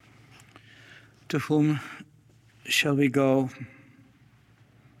To whom shall we go?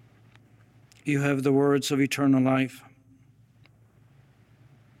 You have the words of eternal life.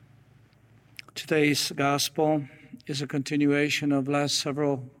 Today's gospel is a continuation of last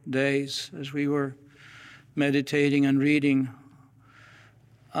several days as we were meditating and reading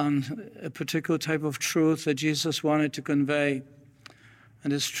on a particular type of truth that Jesus wanted to convey.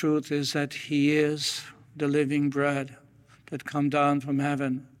 And this truth is that he is the living bread that come down from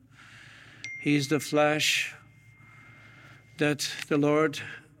heaven. He's the flesh that the Lord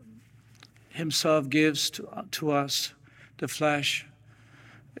himself gives to us, the flesh.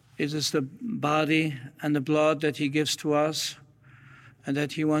 It is the body and the blood that he gives to us and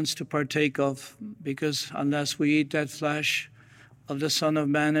that he wants to partake of, because unless we eat that flesh of the Son of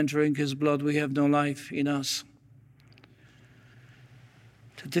Man and drink his blood, we have no life in us.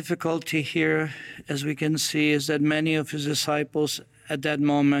 The difficulty here, as we can see, is that many of his disciples at that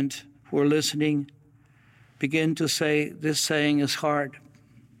moment who are listening begin to say, this saying is hard.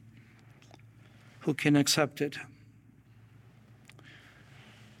 Who can accept it?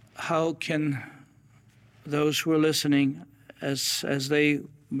 How can those who are listening, as they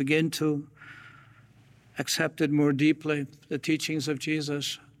begin to accept it more deeply, the teachings of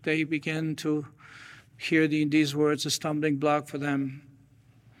Jesus, they begin to hear these words a stumbling block for them?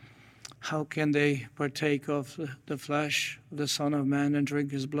 How can they partake of the flesh of the Son of Man and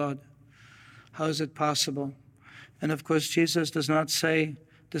drink his blood? How is it possible? And of course, Jesus does not say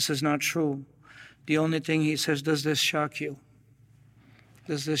this is not true. The only thing he says, does this shock you?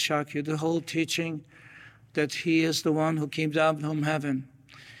 Does this shock you? The whole teaching that he is the one who came down from heaven.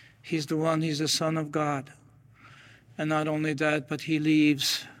 He's the Son of God. And not only that, but he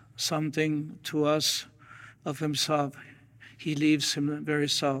leaves something to us of himself. He leaves him very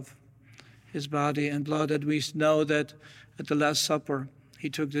self, his body and blood. And we know that at the Last Supper, he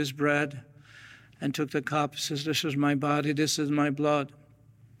took this bread and took the cup, says, this is my body, this is my blood.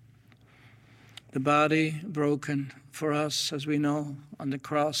 The body broken for us, as we know, on the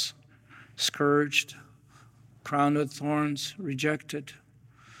cross, scourged, crowned with thorns, rejected.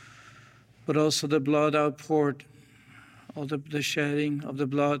 But also the blood outpoured, all the shedding of the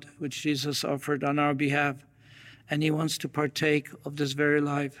blood which Jesus offered on our behalf. And he wants to partake of this very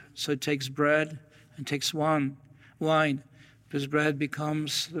life. So he takes bread and takes wine. This bread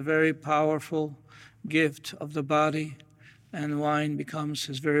becomes the very powerful gift of the body, and wine becomes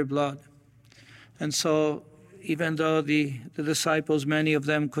his very blood. And so even though the disciples, many of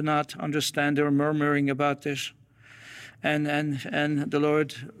them could not understand, they were murmuring about this. And the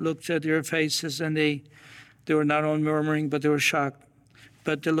Lord looked at their faces, and they were not only murmuring, but they were shocked.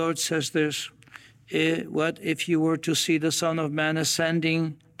 But the Lord says this, what if you were to see the Son of Man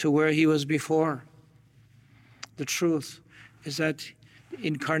ascending to where he was before? The truth is that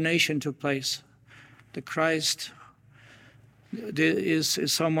incarnation took place. The Christ is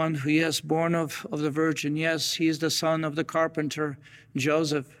someone who, yes, born of the Virgin. Yes, he is the son of the carpenter,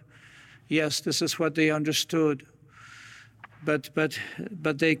 Joseph. Yes, this is what they understood. But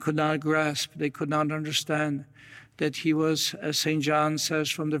they could not grasp, they could not understand that he was, as St. John says,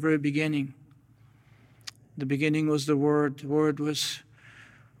 from the very beginning. The beginning was the Word was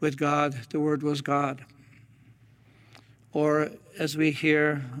with God, the Word was God. Or as we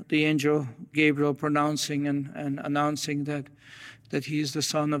hear the angel Gabriel pronouncing and announcing that he is the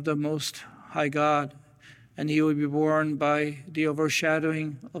Son of the Most High God, and he will be born by the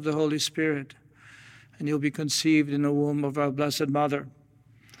overshadowing of the Holy Spirit, and he'll be conceived in the womb of our Blessed Mother.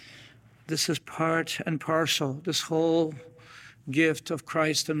 This is part and parcel, this whole gift of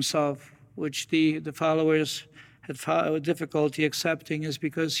Christ himself, which the followers had difficulty accepting, is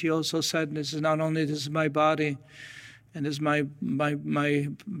because he also said, this is not only this is my body, and is my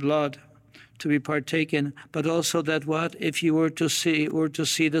blood to be partaken, but also that what if you were to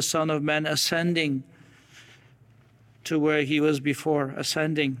see the Son of Man ascending to where he was before,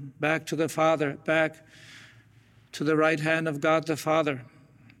 ascending back to the Father, back to the right hand of God the Father.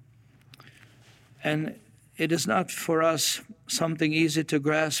 And it is not for us something easy to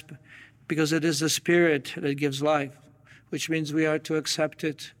grasp, because it is the Spirit that gives life, which means we are to accept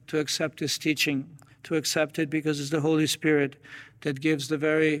it, to accept his teaching, to accept it because it's the Holy Spirit that gives the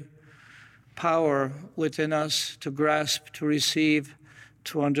very power within us to grasp, to receive,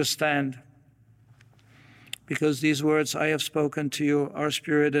 to understand. Because these words I have spoken to you are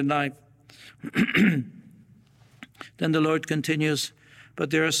spirit and life. Then the Lord continues, but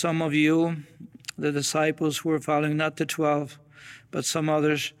there are some of you, the disciples who are following, not the 12, but some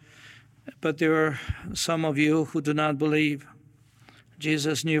others, but there are some of you who do not believe.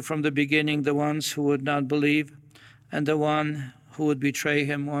 Jesus knew from the beginning the ones who would not believe, and the one who would betray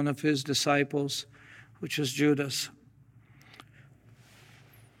him, one of his disciples, which is Judas.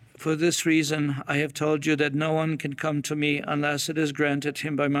 For this reason, I have told you that no one can come to me unless it is granted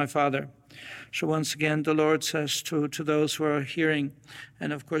him by my Father. So once again, the Lord says to those who are hearing,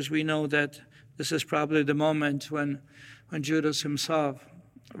 and of course we know that this is probably the moment when Judas himself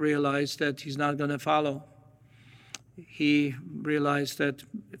realized that he's not going to follow. He realized that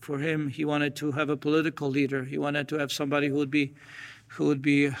for him, he wanted to have a political leader. He wanted to have somebody who would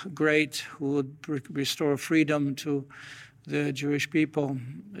be great, who would restore freedom to the Jewish people,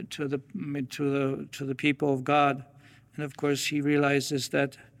 to the people of God. And of course, he realizes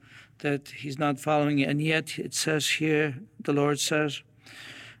that he's not following it. And yet it says here, the Lord says,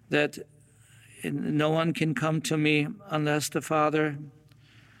 that no one can come to me unless the Father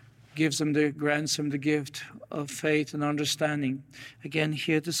grants him the gift of faith and understanding. Again,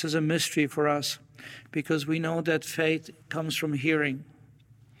 here, this is a mystery for us, because we know that faith comes from hearing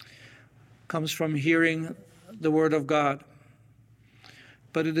the Word of God.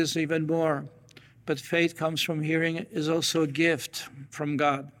 But it is even more. But faith comes from hearing is also a gift from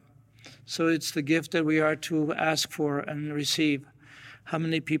God. So it's the gift that we are to ask for and receive. How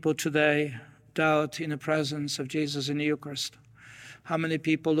many people today doubt in the presence of Jesus in the Eucharist? How many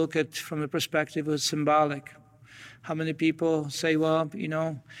people look at from the perspective of symbolic? How many people say, well,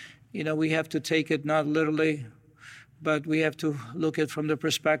 we have to take it not literally, but we have to look at it from the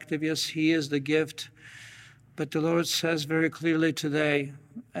perspective, yes, he is the gift. But the Lord says very clearly today,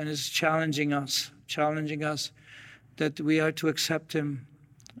 and is challenging us that we are to accept him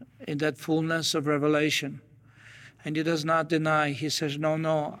in that fullness of revelation. And he does not deny. He says,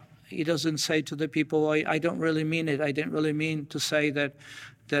 no. He doesn't say to the people, I don't really mean it. I didn't really mean to say that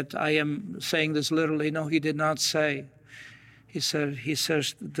I am saying this literally. No, he did not say. He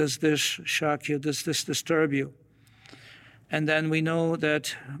says, does this shock you? Does this disturb you? And then we know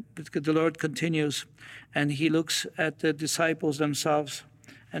that the Lord continues, and he looks at the disciples themselves,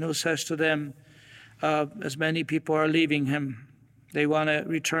 and who says to them, as many people are leaving him, they want to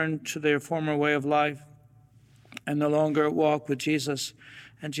return to their former way of life and no longer walk with Jesus.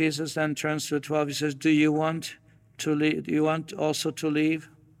 And Jesus then turns to the 12. He says, do you want to leave? Do you want also to leave?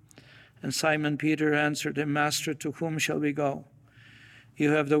 And Simon Peter answered him, Master, to whom shall we go?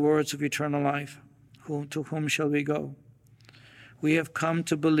 You have the words of eternal life. To whom shall we go? We have come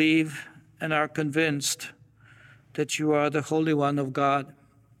to believe and are convinced that you are the Holy One of God.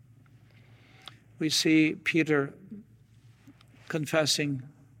 We see Peter confessing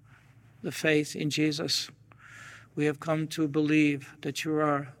the faith in Jesus. We have come to believe that you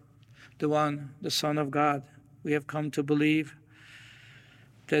are the one, the Son of God. We have come to believe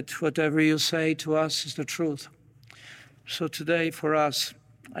that whatever you say to us is the truth. So today for us,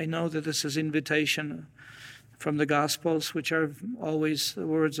 I know that this is invitation from the Gospels, which are always the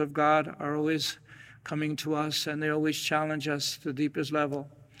words of God, are always coming to us, and they always challenge us to the deepest level.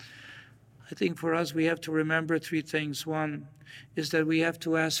 I think for us, we have to remember three things. One is that we have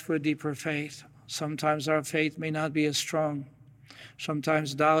to ask for a deeper faith. Sometimes our faith may not be as strong.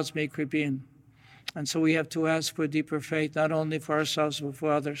 Sometimes doubts may creep in. And so we have to ask for a deeper faith, not only for ourselves, but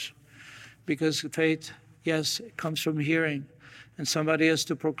for others. Because faith, yes, it comes from hearing, and somebody has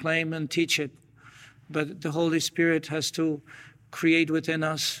to proclaim and teach it. But the Holy Spirit has to create within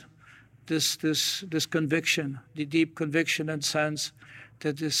us this conviction, the deep conviction and sense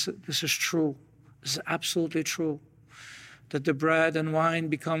that this is true. This is absolutely true. That the bread and wine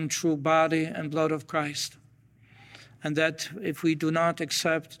become true body and blood of Christ. And that if we do not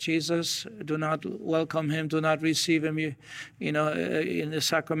accept Jesus, do not welcome him, do not receive him,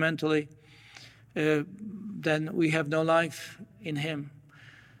 sacramentally, then we have no life in him.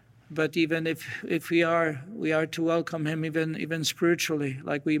 But even if we are to welcome him even spiritually,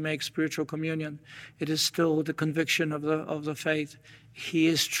 like we make spiritual communion, it is still the conviction of the faith. He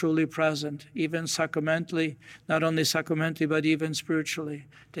is truly present, even sacramentally, not only sacramentally, but even spiritually,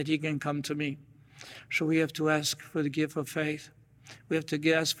 that he can come to me. So we have to ask for the gift of faith. We have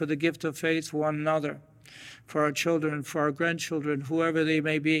to ask for the gift of faith for one another, for our children, for our grandchildren, whoever they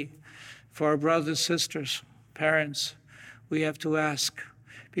may be, for our brothers, sisters, parents. We have to ask,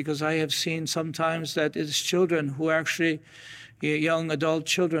 because I have seen sometimes that it's children who actually, young adult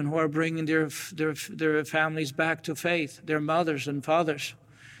children who are bringing their families back to faith, their mothers and fathers.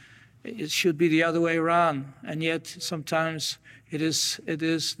 It should be the other way around, and yet sometimes it is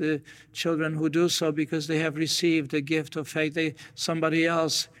the children who do so because they have received the gift of faith. Somebody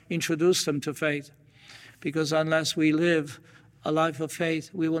else introduced them to faith, because unless we live a life of faith,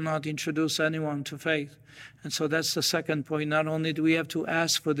 we will not introduce anyone to faith. And so that's the second point. Not only do we have to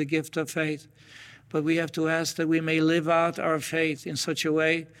ask for the gift of faith, But we have to ask that we may live out our faith in such a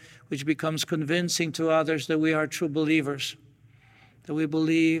way which becomes convincing to others that we are true believers, that we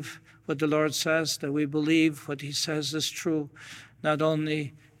believe what the Lord says, that we believe what he says is true, not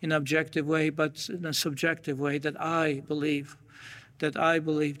only in an objective way, but in a subjective way, that I believe,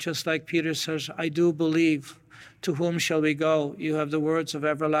 just like Peter says, I do believe. To whom shall we go? You have the words of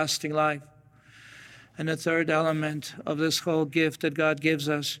everlasting life. And the third element of this whole gift that God gives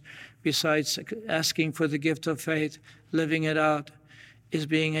us, besides asking for the gift of faith, living it out, is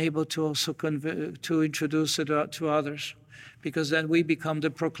being able to also to introduce it to others, because then we become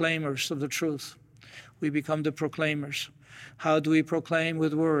the proclaimers of the truth. We become the proclaimers. How do we proclaim?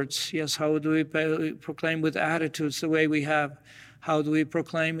 With words? Yes, how do we proclaim? With attitudes the way we have. How do we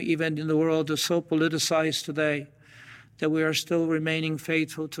proclaim even in the world that's so politicized today, that we are still remaining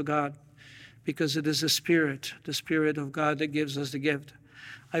faithful to God? Because it is the Spirit of God that gives us the gift.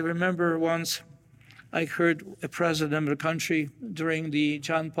 I remember once I heard a president of the country during the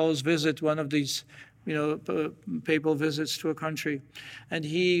John Paul's visit, one of these, papal visits to a country, and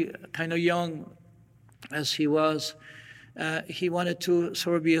he, kind of young as he was, he wanted to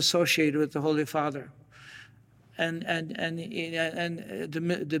sort of be associated with the Holy Father. And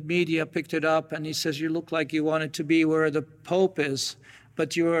the media picked it up, and he says, you look like you wanted to be where the Pope is,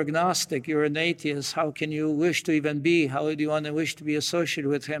 but you're agnostic, you're an atheist. How can you wish to even be? How do you want to wish to be associated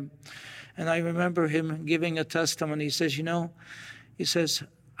with him? And I remember him giving a testimony. He says,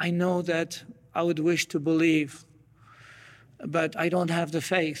 I know that I would wish to believe, but I don't have the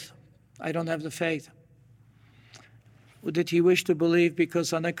faith. I don't have the faith. Did he wish to believe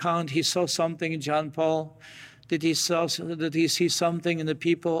because on account he saw something in John Paul? Did he see something in the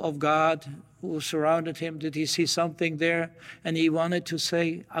people of God who surrounded him? Did he see something there? And he wanted to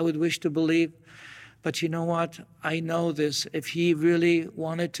say, I would wish to believe. But you know what? I know this. If he really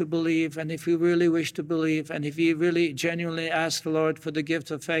wanted to believe, and if he really wished to believe, and if he really genuinely asked the Lord for the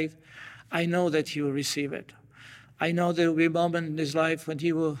gift of faith, I know that he will receive it. I know there will be a moment in his life when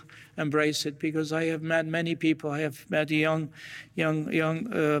he will embrace it, because I have met many people. I have met a young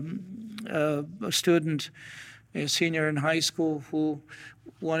student, a senior in high school, who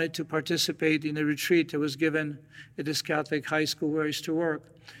wanted to participate in a retreat that was given at this Catholic high school where I used to work.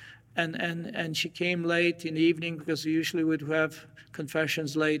 And she came late in the evening, because we usually would have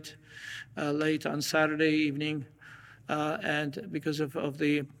confessions late on Saturday evening, and because of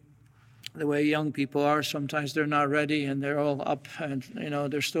the way young people are, sometimes they're not ready and they're all up and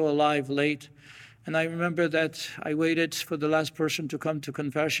they're still alive late. And I remember that I waited for the last person to come to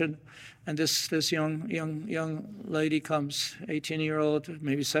confession, and this young lady comes, 18-year-old,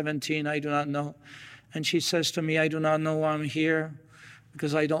 maybe 17, I do not know, and she says to me, I do not know why I'm here,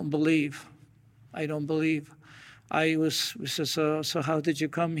 because I don't believe. I don't believe. So how did you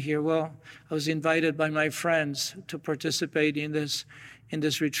come here? Well, I was invited by my friends to participate in this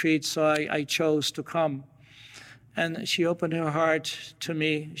retreat, so I chose to come. And she opened her heart to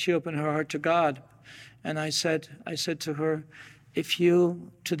me. She opened her heart to God. And I said to her, if you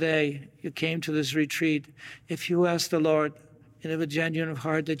today, you came to this retreat, if you ask the Lord in a genuine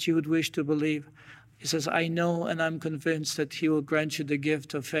heart that you would wish to believe, he says, I know and I'm convinced that he will grant you the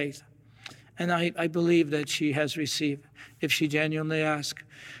gift of faith. And I believe that she has received, if she genuinely asks,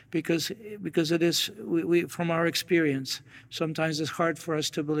 because it is, we from our experience, sometimes it's hard for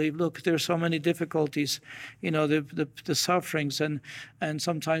us to believe. Look, there are so many difficulties, the sufferings and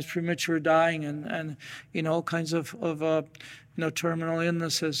sometimes premature dying and all kinds of terminal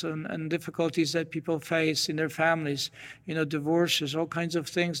illnesses and difficulties that people face in their families, divorces, all kinds of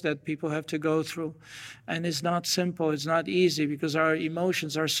things that people have to go through. And it's not simple, it's not easy, because our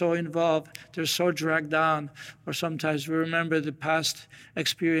emotions are so involved, they're so dragged down, or sometimes we remember the past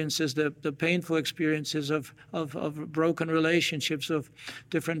experiences, the painful experiences of broken relationships, of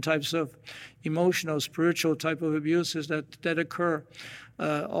different types of emotional, spiritual type of abuses that occur.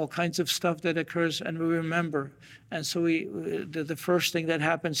 All kinds of stuff that occurs, and we remember. And so the first thing that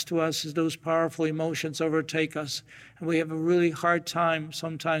happens to us is those powerful emotions overtake us, and we have a really hard time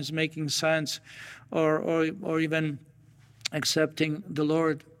sometimes making sense or even accepting the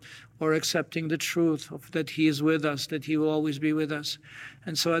Lord, or accepting the truth that he is with us, that he will always be with us.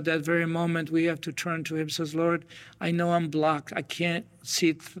 And so at that very moment, we have to turn to him and says, Lord, I know I'm blocked. I can't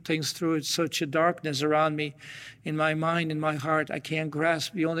see things through. It's such a darkness around me, in my mind, in my heart. I can't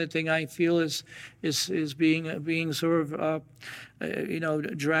grasp. The only thing I feel is being sort of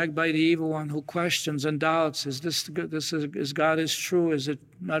dragged by the evil one who questions and doubts. Is God is true? Is it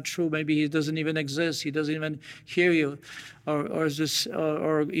not true? Maybe he doesn't even exist. He doesn't even hear you. Or is this,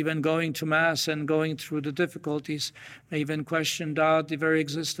 or even going to Mass and going through the difficulties, may even question, doubt the very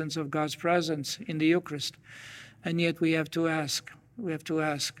existence of God's presence in the Eucharist. And yet we have to ask. We have to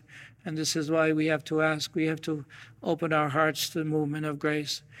ask. And this is why we have to ask. We have to open our hearts to the movement of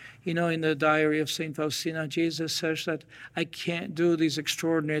grace. In the diary of St. Faustina, Jesus says that I can't do these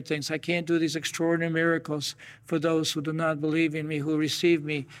extraordinary things. I can't do these extraordinary miracles for those who do not believe in me, who receive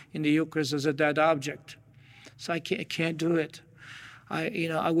me in the Eucharist as a dead object. So I can't do it.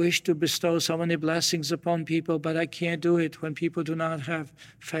 I wish to bestow so many blessings upon people, but I can't do it when people do not have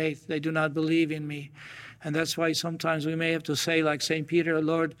faith. They do not believe in me. And that's why sometimes we may have to say, like St. Peter,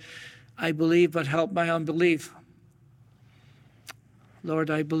 Lord, I believe, but help my unbelief. Lord,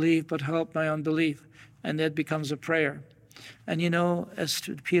 I believe, but help my unbelief. And that becomes a prayer. And as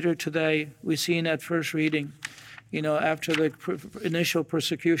Peter today, we see in that first reading, after the initial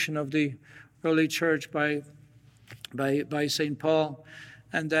persecution of the early church by St. Paul,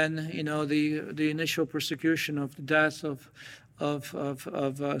 and then, the initial persecution of the death of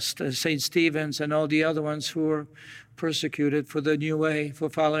St. Stephen and all the other ones who were persecuted for the new way, for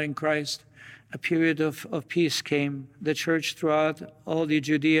following Christ. A period of peace came. The church throughout all the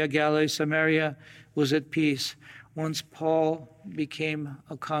Judea, Galilee, Samaria was at peace. Once Paul became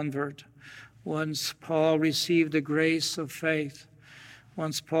a convert, once Paul received the grace of faith,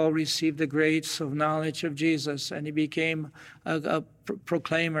 once Paul received the grace of knowledge of Jesus, and he became a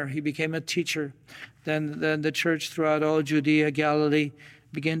proclaimer, he became a teacher, then the church throughout all Judea, Galilee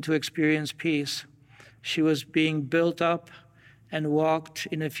began to experience peace. She was being built up and walked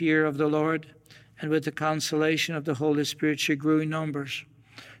in the fear of the Lord, and with the consolation of the Holy Spirit, she grew in numbers.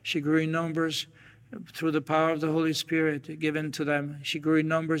 She grew in numbers through the power of the Holy Spirit given to them. She grew in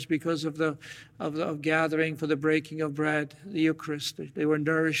numbers because of gathering for the breaking of bread, the Eucharist. They were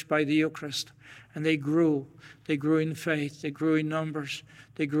nourished by the Eucharist, and they grew. They grew in faith. They grew in numbers.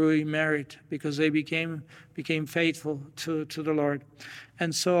 They grew in merit because they became faithful to the Lord.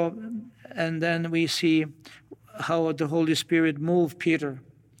 And then we see how the Holy Spirit moved Peter.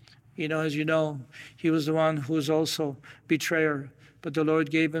 As you know, he was the one who was also betrayer. But the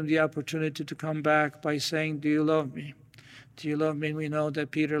Lord gave him the opportunity to come back by saying, do you love me? Do you love me? And we know that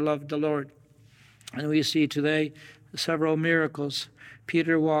Peter loved the Lord. And we see today several miracles.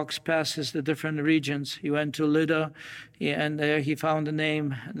 Peter walks past the different regions. He went to Lydda, and there he found a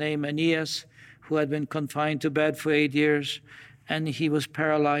name named Aeneas, who had been confined to bed for 8 years, and he was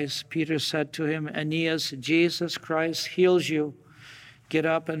paralyzed. Peter said to him, Aeneas, Jesus Christ heals you. Get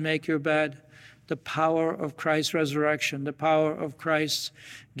up and make your bed. The power of Christ's resurrection, the power of Christ's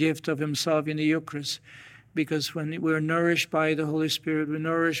gift of himself in the Eucharist. Because when we're nourished by the Holy Spirit, we're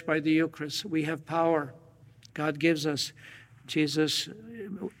nourished by the Eucharist, we have power. God gives us. Jesus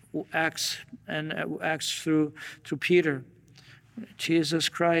acts through Peter. Jesus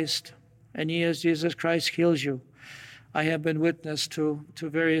Christ, Aeneas, Jesus Christ heals you. I have been witness to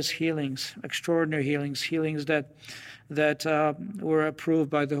various healings, extraordinary healings that were approved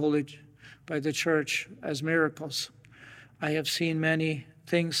by the Church as miracles. I have seen many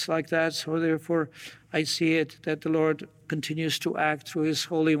things like that, so therefore I see it that the Lord continues to act through his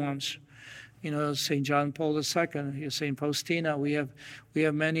holy ones. St. John Paul II, St. Faustina, we have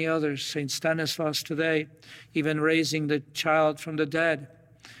many others, St. Stanislaus today, even raising the child from the dead.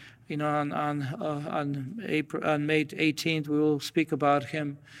 On May 18th, we will speak about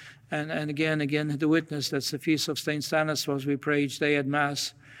him. And again, the witness, that's the feast of St. Stanislaus. We pray each day at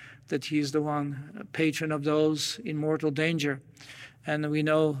Mass that he's the one patron of those in mortal danger. And we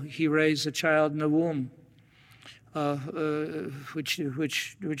know he raised a child in the womb,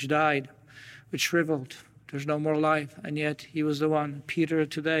 which died, which shriveled. There's no more life, and yet he was the one. Peter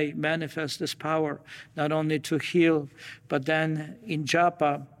today manifests this power, not only to heal, but then in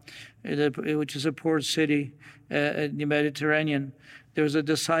Joppa, which is a port city in the Mediterranean, there was a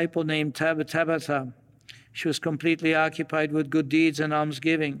disciple named Tabitha. She was completely occupied with good deeds and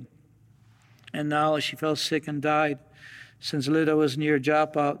almsgiving. And now she fell sick and died. Since Lydda was near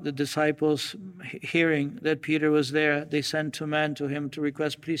Joppa, the disciples, hearing that Peter was there, they sent 2 men to him to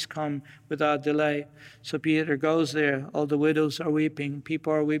request, please come without delay. So Peter goes there. All the widows are weeping.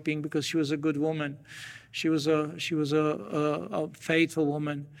 People are weeping because she was a good woman. She was a faithful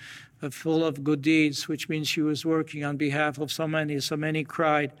woman, full of good deeds, which means she was working on behalf of so many. So many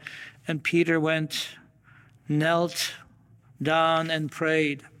cried. And Peter knelt down and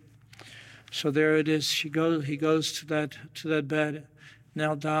prayed. So there it is. He goes to that bed,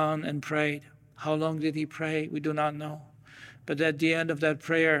 knelt down and prayed. How long did he pray? We do not know. But at the end of that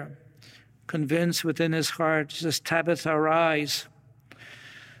prayer, convinced within his heart, he says, Tabitha, rise.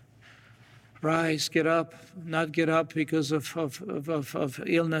 Rise, get up. Not get up because of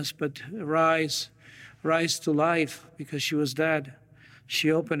illness, but rise. Rise to life because she was dead.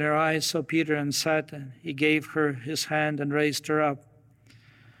 She opened her eyes, saw Peter, and sat. And he gave her his hand and raised her up.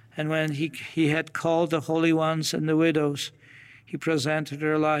 And when he had called the holy ones and the widows, he presented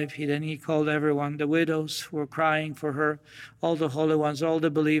her alive. Then he called everyone, the widows who were crying for her, all the holy ones, all the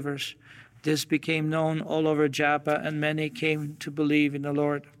believers. This became known all over Joppa, and many came to believe in the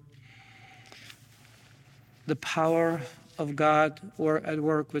Lord. The power of God were at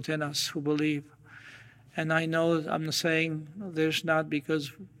work within us who believe. And I know I'm saying this not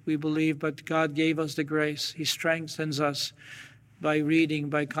because we believe, but God gave us the grace. He strengthens us by reading,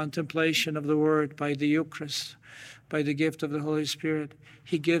 by contemplation of the Word, by the Eucharist, by the gift of the Holy Spirit.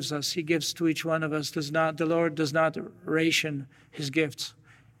 He gives to each one of us. The Lord does not ration his gifts.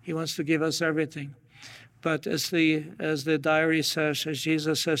 He wants to give us everything. But as the diary says, as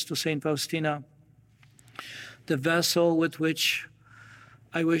Jesus says to St. Faustina, the vessel with which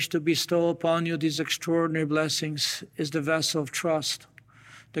I wish to bestow upon you these extraordinary blessings is the vessel of trust.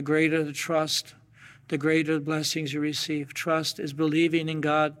 The greater the trust, the greater the blessings you receive. Trust is believing in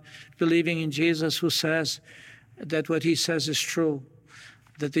God, believing in Jesus, who says that what he says is true,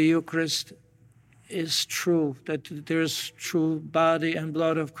 that the Eucharist is true, that there's true body and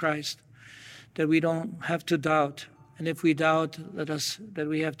blood of Christ, that we don't have to doubt. And if we doubt, that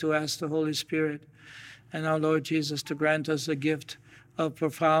we have to ask the Holy Spirit and our Lord Jesus to grant us the gift of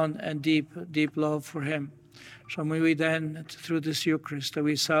profound and deep love for him. So may we then, through this Eucharist that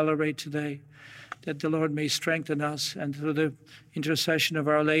we celebrate today, that the Lord may strengthen us, and through the intercession of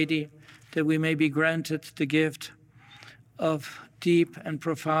Our Lady, that we may be granted the gift of deep and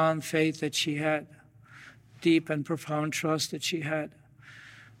profound faith that she had, deep and profound trust that she had.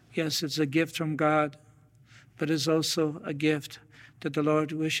 Yes, it's a gift from God, but it's also a gift that the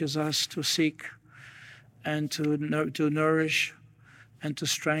Lord wishes us to seek and to nourish and to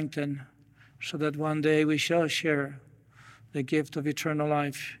strengthen, so that one day we shall share the gift of eternal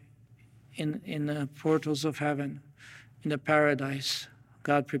life in the portals of heaven, in the paradise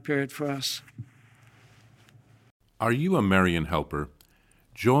God prepared for us. Are you a Marian helper?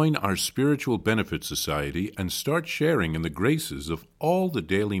 Join our Spiritual Benefit Society and start sharing in the graces of all the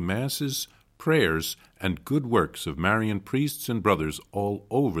daily masses, prayers, and good works of Marian priests and brothers all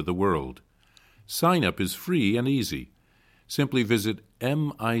over the world. Sign up is free and easy. Simply visit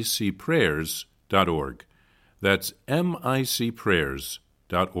micprayers.org. That's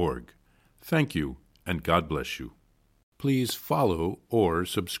micprayers.org. Thank you, and God bless you. Please follow or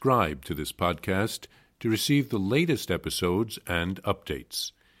subscribe to this podcast to receive the latest episodes and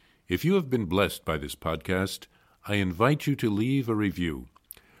updates. If you have been blessed by this podcast, I invite you to leave a review.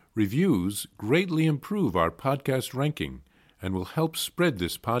 Reviews greatly improve our podcast ranking and will help spread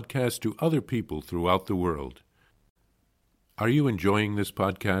this podcast to other people throughout the world. Are you enjoying this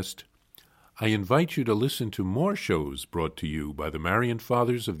podcast? I invite you to listen to more shows brought to you by the Marian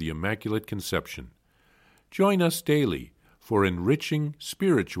Fathers of the Immaculate Conception. Join us daily for enriching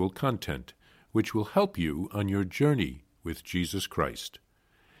spiritual content, which will help you on your journey with Jesus Christ.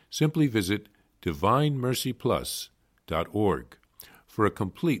 Simply visit DivineMercyPlus.org for a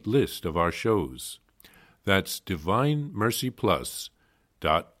complete list of our shows. That's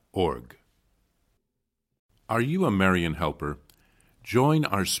DivineMercyPlus.org. Are you a Marian helper? Join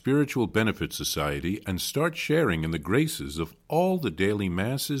our Spiritual Benefit Society and start sharing in the graces of all the daily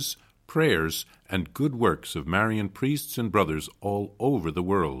masses, prayers, and good works of Marian priests and brothers all over the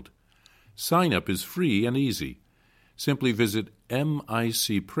world. Sign up is free and easy. Simply visit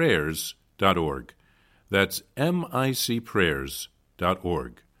micprayers.org. That's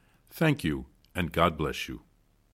micprayers.org. Thank you, and God bless you.